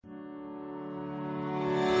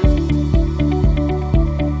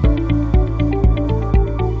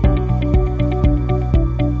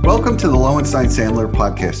Welcome to the Lowenstein Sandler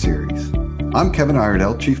podcast series. I'm Kevin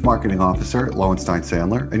Iredell, Chief Marketing Officer at Lowenstein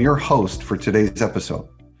Sandler, and your host for today's episode.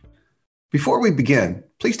 Before we begin,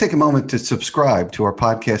 please take a moment to subscribe to our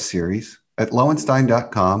podcast series at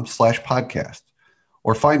lowenstein.com/podcast,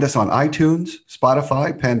 or find us on iTunes,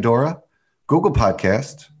 Spotify, Pandora, Google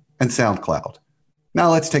Podcasts, and SoundCloud.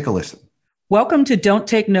 Now let's take a listen. Welcome to Don't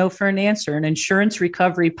Take No for an Answer, an insurance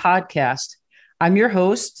recovery podcast. I'm your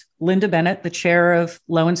host, Linda Bennett, the chair of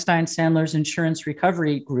Lowenstein Sandler's Insurance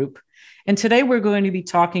Recovery Group. And today we're going to be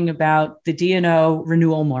talking about the D&O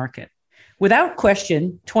renewal market. Without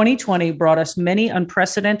question, 2020 brought us many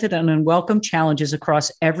unprecedented and unwelcome challenges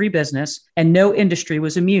across every business, and no industry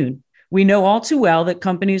was immune. We know all too well that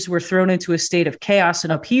companies were thrown into a state of chaos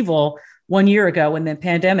and upheaval 1 year ago when the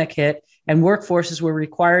pandemic hit, and workforces were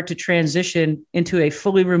required to transition into a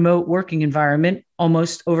fully remote working environment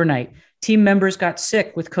almost overnight. Team members got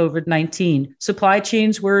sick with COVID-19. Supply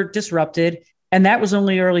chains were disrupted, and that was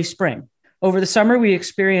only early spring. Over the summer, we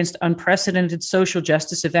experienced unprecedented social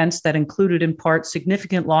justice events that included in part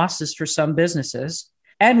significant losses for some businesses.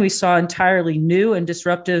 And we saw entirely new and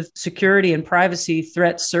disruptive security and privacy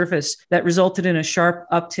threats surface that resulted in a sharp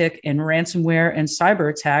uptick in ransomware and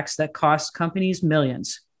cyber attacks that cost companies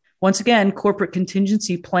millions. Once again, corporate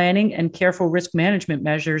contingency planning and careful risk management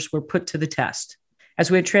measures were put to the test. As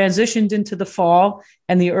we had transitioned into the fall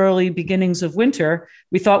and the early beginnings of winter,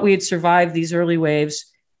 we thought we had survived these early waves,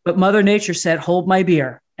 but Mother Nature said, "Hold my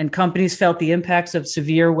beer," and companies felt the impacts of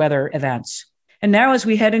severe weather events. And now as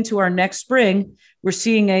we head into our next spring, we're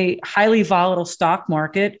seeing a highly volatile stock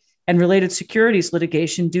market and related securities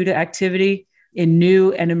litigation due to activity in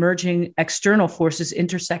new and emerging external forces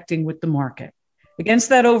intersecting with the market. Against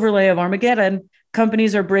that overlay of Armageddon,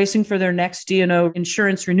 companies are bracing for their next D&O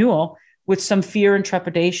insurance renewal with some fear and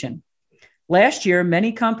trepidation. Last year,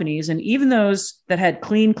 many companies, and even those that had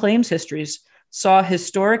clean claims histories, saw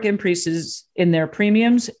historic increases in their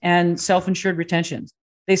premiums and self-insured retentions.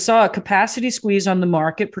 They saw a capacity squeeze on the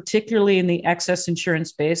market, particularly in the excess insurance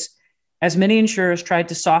space, as many insurers tried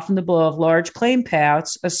to soften the blow of large claim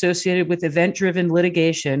payouts associated with event-driven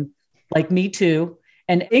litigation like Me Too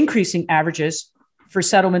and increasing averages for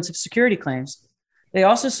settlements of security claims. They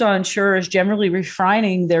also saw insurers generally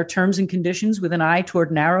refining their terms and conditions with an eye toward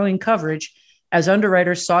narrowing coverage as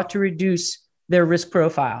underwriters sought to reduce their risk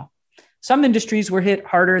profile. Some industries were hit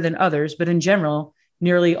harder than others, but in general,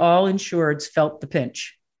 nearly all insureds felt the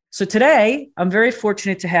pinch. So today, I'm very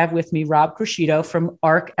fortunate to have with me Rob Crescito from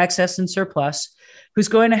ARC Excess and Surplus, who's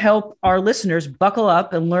going to help our listeners buckle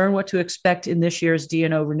up and learn what to expect in this year's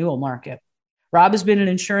D&O renewal market. Rob has been an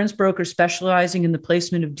insurance broker specializing in the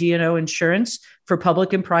placement of D&O insurance for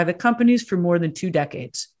public and private companies for more than 2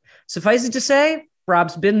 decades. Suffice it to say,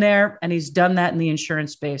 Rob's been there and he's done that in the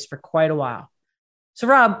insurance space for quite a while. So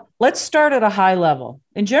Rob, let's start at a high level.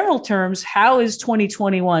 In general terms, how is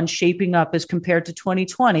 2021 shaping up as compared to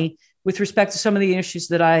 2020 with respect to some of the issues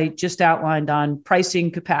that I just outlined on pricing,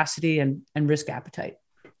 capacity, and risk appetite?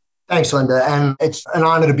 Thanks, Linda. And it's an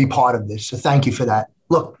honor to be part of this. So thank you for that.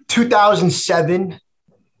 Look, 2007,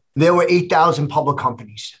 there were 8,000 public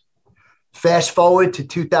companies. Fast forward to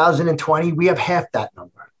 2020, we have half that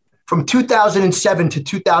number. From 2007 to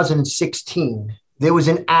 2016, there was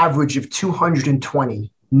an average of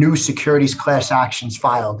 220 new securities class actions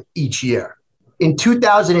filed each year. In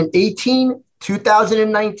 2018,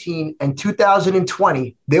 2019, and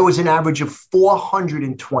 2020, there was an average of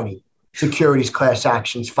 420 securities class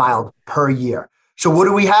actions filed per year. So what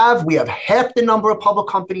do we have? We have half the number of public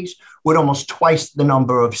companies with almost twice the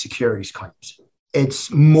number of securities claims.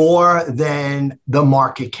 It's more than the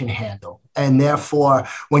market can handle. And therefore,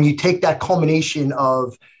 when you take that culmination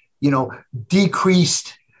of,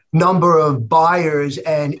 decreased number of buyers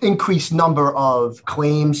and increased number of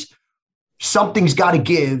claims, something's got to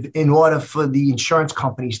give in order for the insurance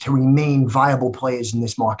companies to remain viable players in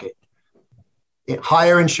this market.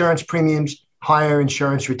 Higher insurance premiums, higher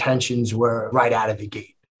insurance retentions were right out of the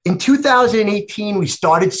gate. In 2018, we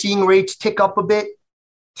started seeing rates tick up a bit.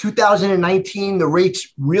 2019, the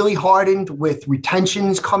rates really hardened with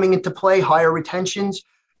retentions coming into play, higher retentions.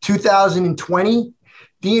 2020,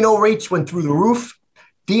 D&O rates went through the roof.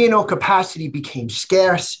 D&O capacity became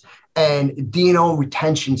scarce, and D&O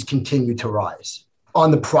retentions continued to rise.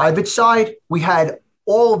 On the private side, we had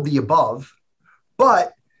all of the above,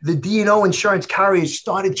 but the D&O insurance carriers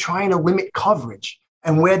started trying to limit coverage.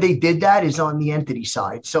 And where they did that is on the entity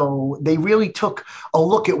side. So they really took a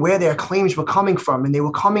look at where their claims were coming from. And they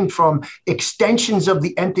were coming from extensions of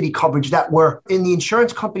the entity coverage that were, in the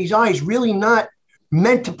insurance company's eyes, really not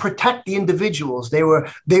meant to protect the individuals. They were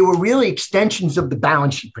really extensions of the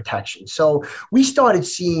balance sheet protection. So we started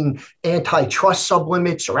seeing antitrust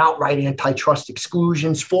sublimits or outright antitrust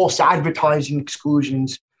exclusions, false advertising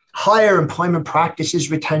exclusions, higher employment practices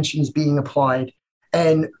retentions being applied.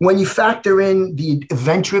 And when you factor in the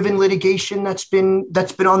event-driven litigation that's been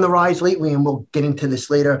on the rise lately, and we'll get into this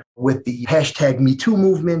later with the hashtag #MeToo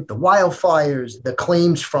movement, the wildfires, the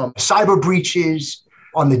claims from cyber breaches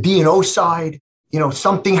on the D&O side,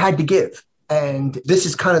 something had to give. And this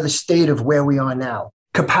is kind of the state of where we are now.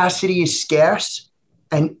 Capacity is scarce,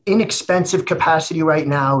 and inexpensive capacity right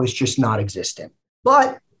now is just not existent.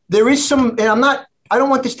 But there is some, and I don't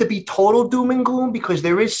want this to be total doom and gloom, because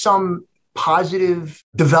there is some positive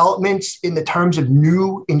developments in the terms of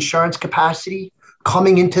new insurance capacity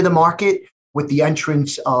coming into the market with the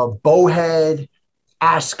entrance of Bowhead,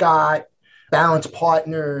 Ascot, Balance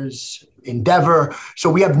Partners, Endeavor. So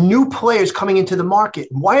we have new players coming into the market.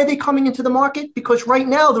 Why are they coming into the market? Because right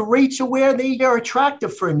now the rates are where they are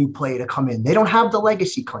attractive for a new player to come in. They don't have the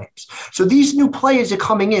legacy claims. So these new players are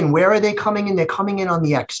coming in. Where are they coming in? They're coming in on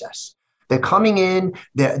the excess. They're coming in,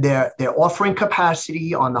 they're offering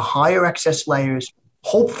capacity on the higher excess layers.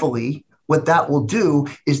 Hopefully, what that will do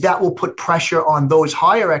is that will put pressure on those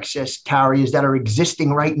higher excess carriers that are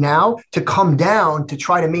existing right now to come down to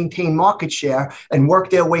try to maintain market share and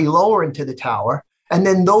work their way lower into the tower. And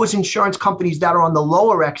then those insurance companies that are on the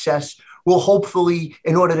lower excess will hopefully,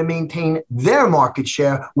 in order to maintain their market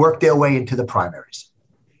share, work their way into the primaries.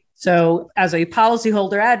 So as a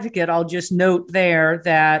policyholder advocate, I'll just note there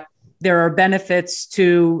that there are benefits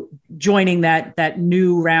to joining that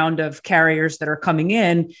new round of carriers that are coming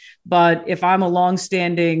in. But if I'm a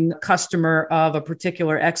longstanding customer of a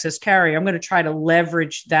particular excess carrier, I'm going to try to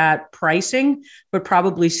leverage that pricing, but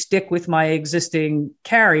probably stick with my existing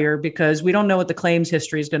carrier, because we don't know what the claims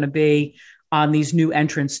history is going to be on these new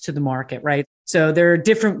entrants to the market, right? So there are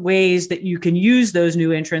different ways that you can use those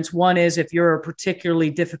new entrants. One is, if you're a particularly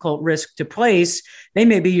difficult risk to place, they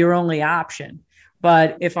may be your only option.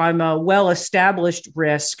 But if I'm a well-established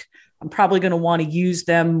risk, I'm probably going to want to use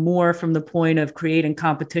them more from the point of creating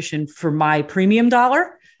competition for my premium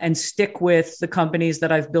dollar, and stick with the companies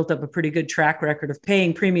that I've built up a pretty good track record of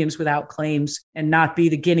paying premiums without claims, and not be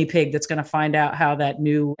the guinea pig that's going to find out how that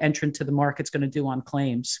new entrant to the market's going to do on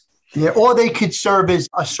claims. Yeah, or they could serve as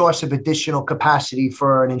a source of additional capacity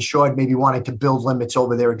for an insured maybe wanting to build limits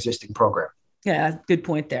over their existing program. Yeah, good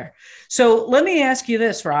point there. So let me ask you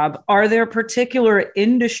this, Rob. Are there particular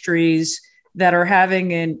industries that are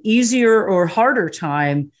having an easier or harder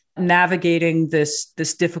time navigating this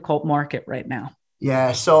difficult market right now?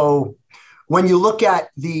 Yeah, so when you look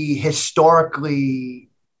at the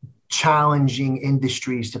historically challenging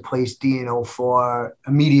industries to place D&O for,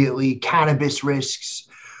 immediately cannabis risks,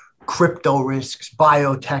 crypto risks,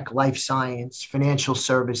 biotech, life science, financial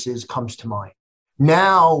services comes to mind.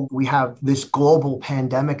 Now we have this global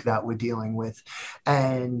pandemic that we're dealing with.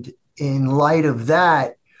 And in light of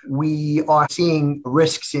that, we are seeing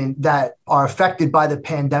risks that are affected by the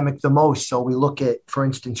pandemic the most. So we look at, for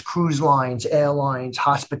instance, cruise lines, airlines,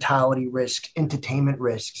 hospitality risks, entertainment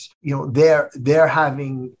risks. They're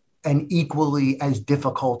having an equally as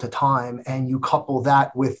difficult a time. And you couple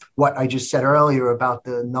that with what I just said earlier about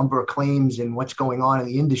the number of claims and what's going on in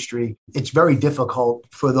the industry. It's very difficult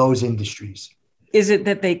for those industries. Is it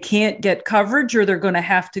that they can't get coverage, or they're going to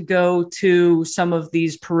have to go to some of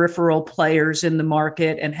these peripheral players in the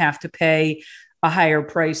market and have to pay a higher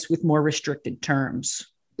price with more restricted terms?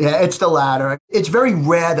 Yeah, it's the latter. It's very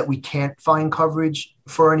rare that we can't find coverage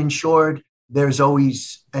for an insured. There's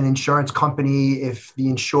always an insurance company, if the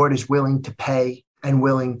insured is willing to pay and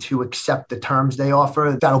willing to accept the terms they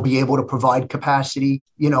offer, that'll be able to provide capacity.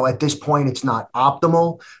 At this point, it's not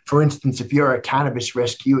optimal. For instance, if you're a cannabis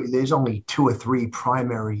risk, there's only 2 or 3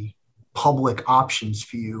 primary public options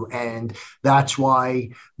for you. And that's why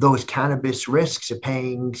those cannabis risks are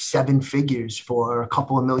paying 7 figures for a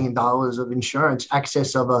couple of $1 million of insurance,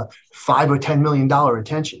 excess of a $5 or $10 million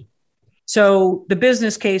retention. So the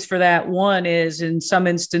business case for that one is, in some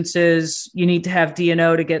instances, you need to have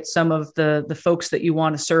D&O to get some of the folks that you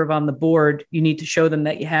want to serve on the board. You need to show them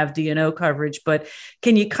that you have D&O coverage. But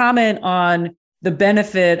can you comment on the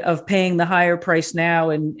benefit of paying the higher price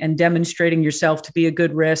now and demonstrating yourself to be a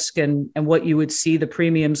good risk, and what you would see the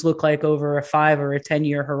premiums look like over a 5 or a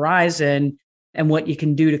 10-year horizon, and what you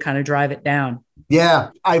can do to kind of drive it down?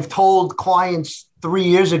 Yeah, I've told clients 3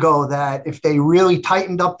 years ago that if they really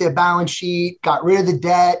tightened up their balance sheet, got rid of the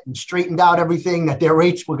debt and straightened out everything, that their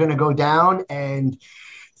rates were going to go down. And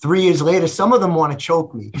 3 years later, some of them want to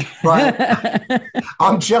choke me, but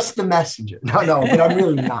I'm just the messenger. No, but I'm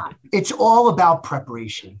really not. It's all about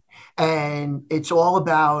preparation, and it's all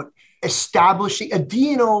about establishing a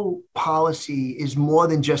D&O policy is more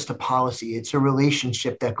than just a policy. It's a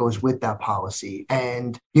relationship that goes with that policy.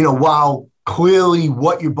 And, while clearly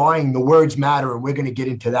what you're buying, the words matter, and we're going to get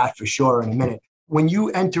into that for sure in a minute. When you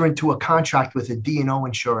enter into a contract with a D&O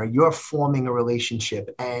insurer, you're forming a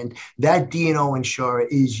relationship, and that D&O insurer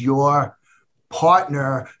is your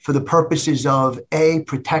partner for the purposes of A,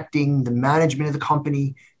 protecting the management of the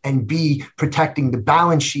company, and B, protecting the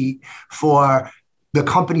balance sheet for the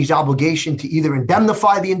company's obligation to either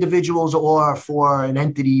indemnify the individuals or for an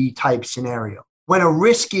entity type scenario. When a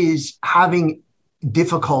risk is having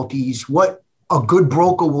difficulties, what a good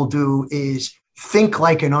broker will do is think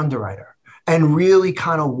like an underwriter and really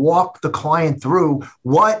kind of walk the client through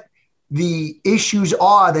what the issues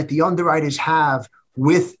are that the underwriters have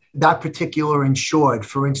with that particular insured.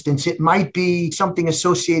 For instance, it might be something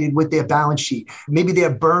associated with their balance sheet. Maybe their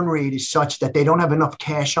burn rate is such that they don't have enough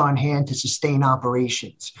cash on hand to sustain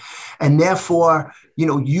operations. And therefore,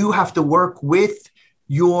 you have to work with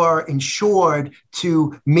your insured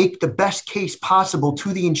to make the best case possible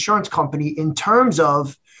to the insurance company in terms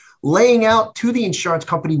of laying out to the insurance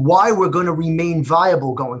company why we're going to remain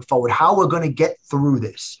viable going forward, how we're going to get through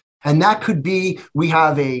this. And that could be, we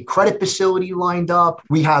have a credit facility lined up,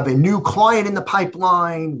 we have a new client in the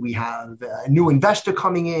pipeline, we have a new investor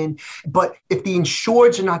coming in. But if the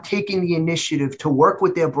insureds are not taking the initiative to work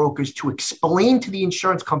with their brokers to explain to the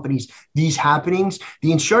insurance companies these happenings,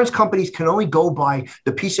 the insurance companies can only go by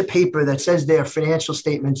the piece of paper that says their financial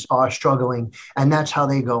statements are struggling, and that's how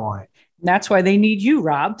they go on it. That's why they need you,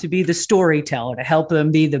 Rob, to be the storyteller, to help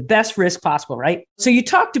them be the best risk possible, right? So you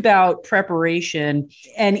talked about preparation,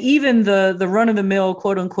 and even the run-of-the-mill,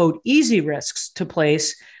 quote unquote, easy risks to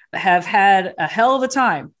place have had a hell of a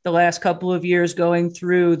time the last couple of years going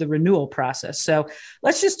through the renewal process. So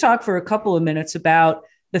let's just talk for a couple of minutes about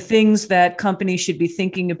the things that companies should be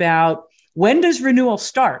thinking about. When does renewal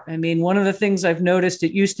start? I mean, one of the things I've noticed,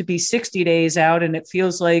 it used to be 60 days out, and it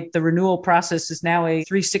feels like the renewal process is now a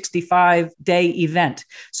 365-day event.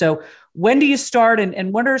 So when do you start,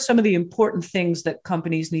 and what are some of the important things that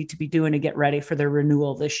companies need to be doing to get ready for their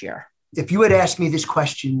renewal this year? If you had asked me this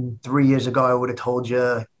question 3 years ago, I would have told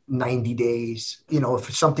you 90 days.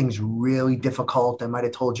 If something's really difficult, I might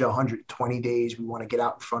have told you 120 days. We want to get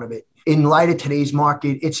out in front of it. In light of today's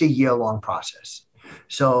market, it's a year-long process.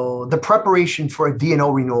 So the preparation for a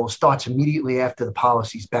D&O renewal starts immediately after the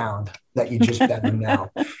policy's bound that you just bet them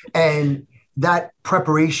now. And that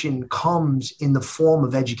preparation comes in the form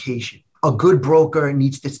of education. A good broker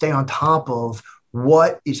needs to stay on top of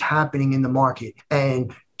what is happening in the market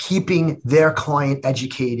and keeping their client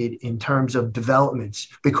educated in terms of developments.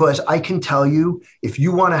 Because I can tell you, if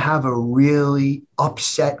you want to have a really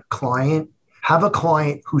upset client, have a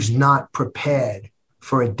client who's not prepared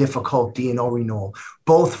for a difficult D&O renewal,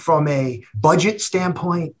 both from a budget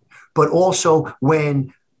standpoint, but also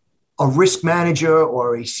when a risk manager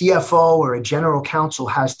or a CFO or a general counsel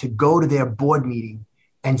has to go to their board meeting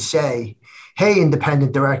and say, hey,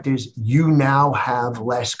 independent directors, you now have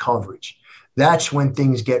less coverage. That's when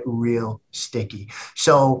things get real sticky.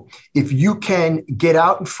 So if you can get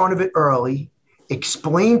out in front of it early,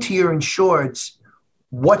 explain to your insureds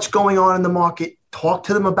what's going on in the market, talk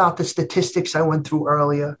to them about the statistics I went through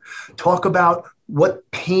earlier, talk about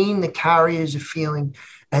what pain the carriers are feeling,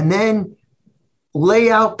 and then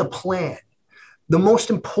lay out the plan. The most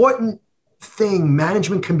important thing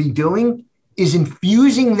management can be doing is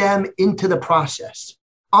infusing them into the process.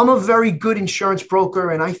 I'm a very good insurance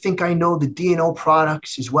broker, and I think I know the D&O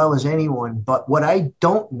products as well as anyone, but what I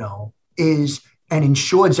don't know is an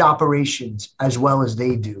insured's operations as well as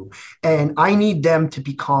they do. And I need them to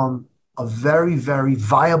become a very, very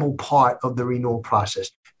viable part of the renewal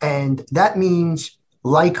process. And that means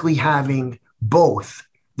likely having both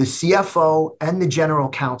the CFO and the general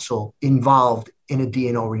counsel involved in a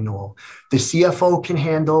D&O renewal. The CFO can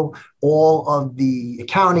handle all of the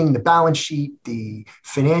accounting, the balance sheet, the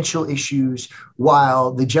financial issues,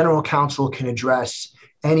 while the general counsel can address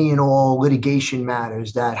any and all litigation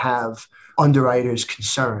matters that have underwriters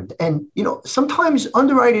concerned. And, sometimes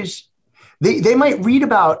underwriters, they might read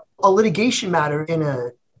about a litigation matter in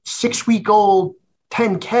a 6-week-old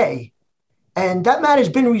 10K, and that matter's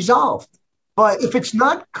been resolved. But if it's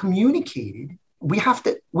not communicated, we have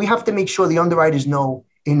to make sure the underwriters know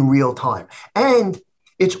in real time. And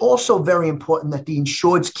it's also very important that the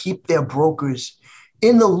insureds keep their brokers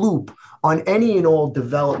in the loop on any and all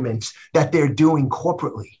developments that they're doing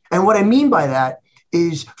corporately. And what I mean by that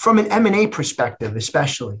is from an M&A perspective,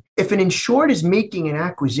 especially. If an insured is making an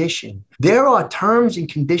acquisition, there are terms and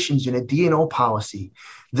conditions in a D&O policy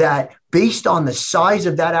that, based on the size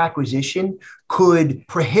of that acquisition, could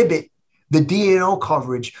prohibit the D&O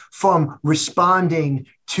coverage from responding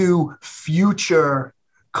to future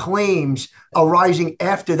claims arising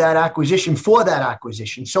after that acquisition for that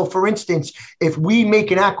acquisition. So for instance, if we make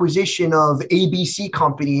an acquisition of ABC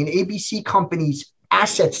Company and ABC Company's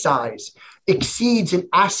asset size exceeds an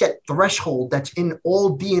asset threshold that's in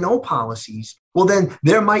all D&O policies, well, then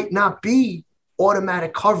there might not be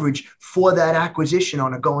automatic coverage for that acquisition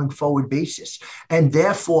on a going forward basis. And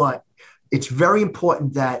therefore, it's very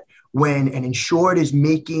important that when an insured is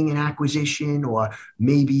making an acquisition or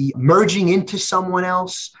maybe merging into someone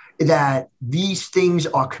else, that these things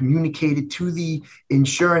are communicated to the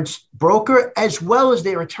insurance broker as well as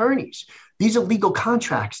their attorneys. These are legal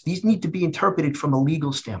contracts. These need to be interpreted from a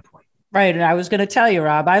legal standpoint. Right. And I was going to tell you,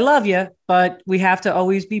 Rob, I love you, but we have to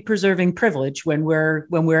always be preserving privilege when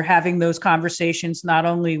we're having those conversations, not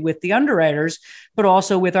only with the underwriters, but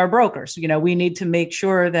also with our brokers. We need to make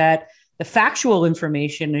sure that the factual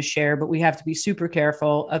information is shared, but we have to be super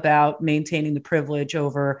careful about maintaining the privilege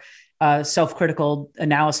over self-critical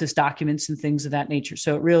analysis documents and things of that nature.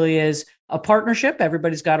 So it really is a partnership.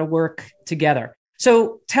 Everybody's got to work together.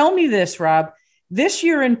 So tell me this, Rob, this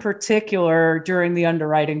year in particular, during the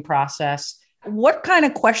underwriting process, what kind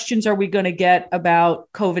of questions are we going to get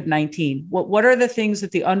about COVID-19? What are the things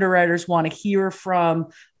that the underwriters want to hear from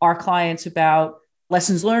our clients about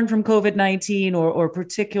lessons learned from COVID-19 or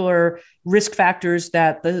particular risk factors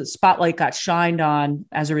that the spotlight got shined on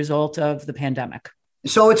as a result of the pandemic?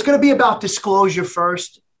 So it's going to be about disclosure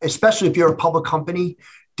first, especially if you're a public company.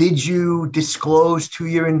 Did you disclose to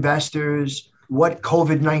your investors what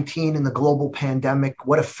COVID-19 and the global pandemic,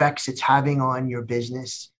 what effects it's having on your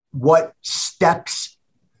business, what steps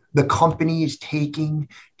the company is taking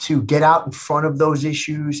to get out in front of those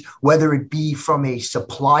issues, whether it be from a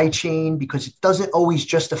supply chain, because it doesn't always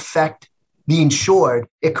just affect the insured.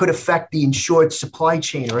 It could affect the insured supply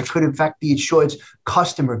chain, or it could affect the insured's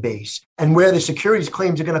customer base. And where the securities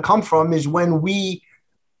claims are going to come from is when we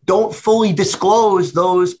don't fully disclose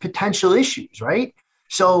those potential issues, right?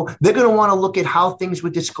 So they're going to want to look at how things were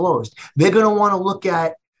disclosed. They're going to want to look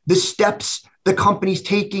at the steps the company's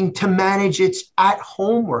taking to manage its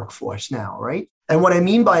at-home workforce now, right? And what I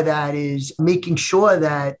mean by that is making sure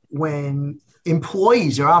that when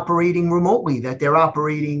employees are operating remotely, that they're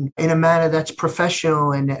operating in a manner that's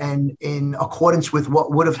professional and in accordance with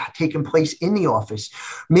what would have taken place in the office,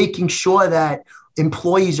 making sure that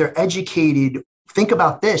employees are educated. Think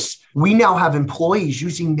about this. We now have employees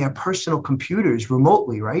using their personal computers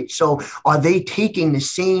remotely, right? So are they taking the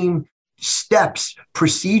same steps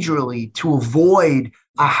procedurally to avoid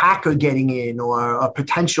a hacker getting in or a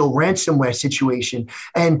potential ransomware situation?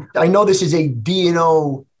 And I know this is a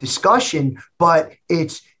D&O discussion, but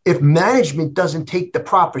it's if management doesn't take the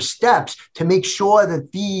proper steps to make sure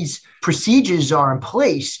that these procedures are in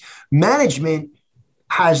place, management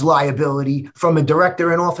has liability from a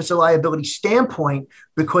director and officer liability standpoint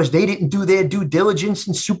because they didn't do their due diligence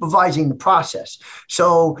in supervising the process.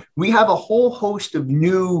 So we have a whole host of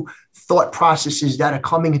new thought processes that are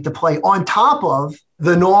coming into play on top of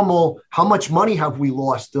the normal, how much money have we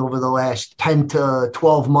lost over the last 10 to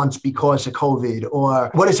 12 months because of COVID? Or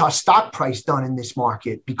what has our stock price done in this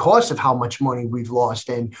market because of how much money we've lost?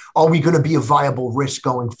 And are we going to be a viable risk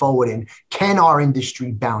going forward? And can our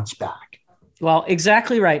industry bounce back? Well,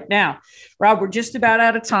 exactly right. Now, Rob, we're just about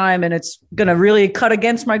out of time and it's going to really cut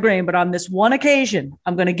against my grain. But on this one occasion,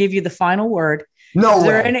 I'm going to give you the final word.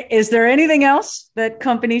 Is there anything else that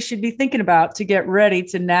companies should be thinking about to get ready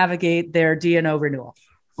to navigate their D&O renewal?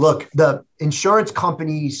 Look, the insurance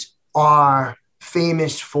companies are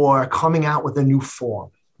famous for coming out with a new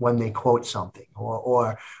form when they quote something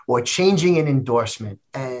or changing an endorsement.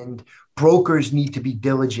 And brokers need to be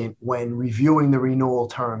diligent when reviewing the renewal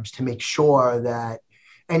terms to make sure that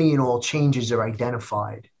any and all changes are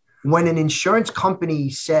identified. When an insurance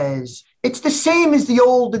company says, it's the same as the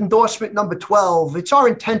old endorsement number 12, it's our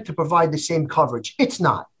intent to provide the same coverage. It's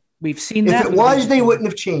not. We've seen that. If it was, they wouldn't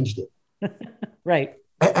have changed it. Right.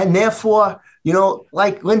 And therefore,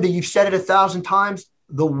 like Linda, you've said it 1,000 times,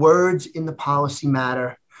 the words in the policy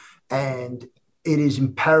matter. And it is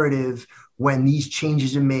imperative when these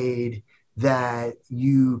changes are made that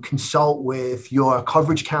you consult with your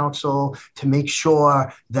coverage counsel to make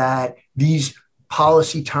sure that these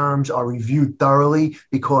policy terms are reviewed thoroughly,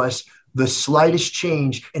 because the slightest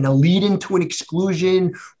change in a lead into an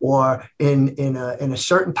exclusion or in a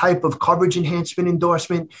certain type of coverage enhancement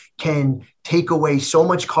endorsement can take away so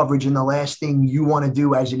much coverage. And the last thing you want to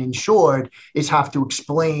do as an insured is have to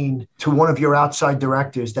explain to one of your outside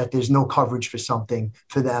directors that there's no coverage for something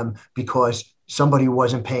for them because somebody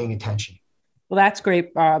wasn't paying attention. Well, that's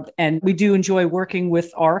great, Bob. And we do enjoy working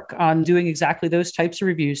with ARC on doing exactly those types of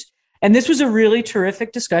reviews. And this was a really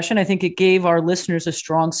terrific discussion. I think it gave our listeners a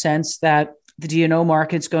strong sense that the D&O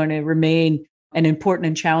market is going to remain an important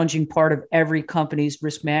and challenging part of every company's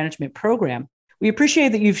risk management program. We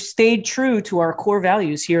appreciate that you've stayed true to our core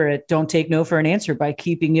values here at Don't Take No for an Answer by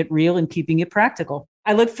keeping it real and keeping it practical.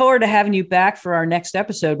 I look forward to having you back for our next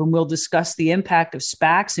episode when we'll discuss the impact of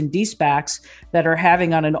SPACs and de-SPACs that are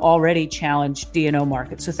having on an already challenged D&O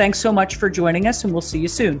market. So thanks so much for joining us, and we'll see you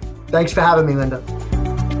soon. Thanks for having me, Linda.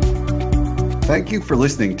 Thank you for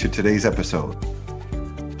listening to today's episode.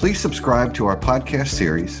 Please subscribe to our podcast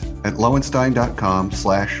series at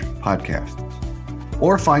lowenstein.com/podcasts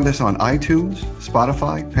or find us on iTunes,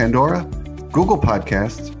 Spotify, Pandora, Google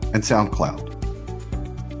Podcasts, and SoundCloud.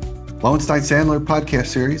 Lowenstein Sandler podcast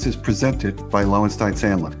series is presented by Lowenstein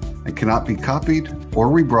Sandler and cannot be copied or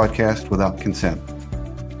rebroadcast without consent.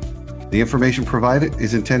 The information provided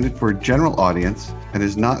is intended for a general audience and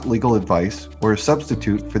is not legal advice or a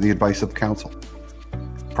substitute for the advice of counsel.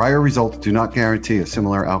 Prior results do not guarantee a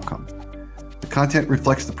similar outcome. The content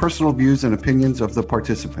reflects the personal views and opinions of the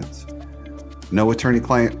participants. No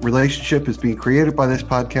attorney-client relationship is being created by this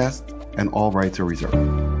podcast, and all rights are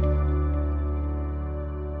reserved.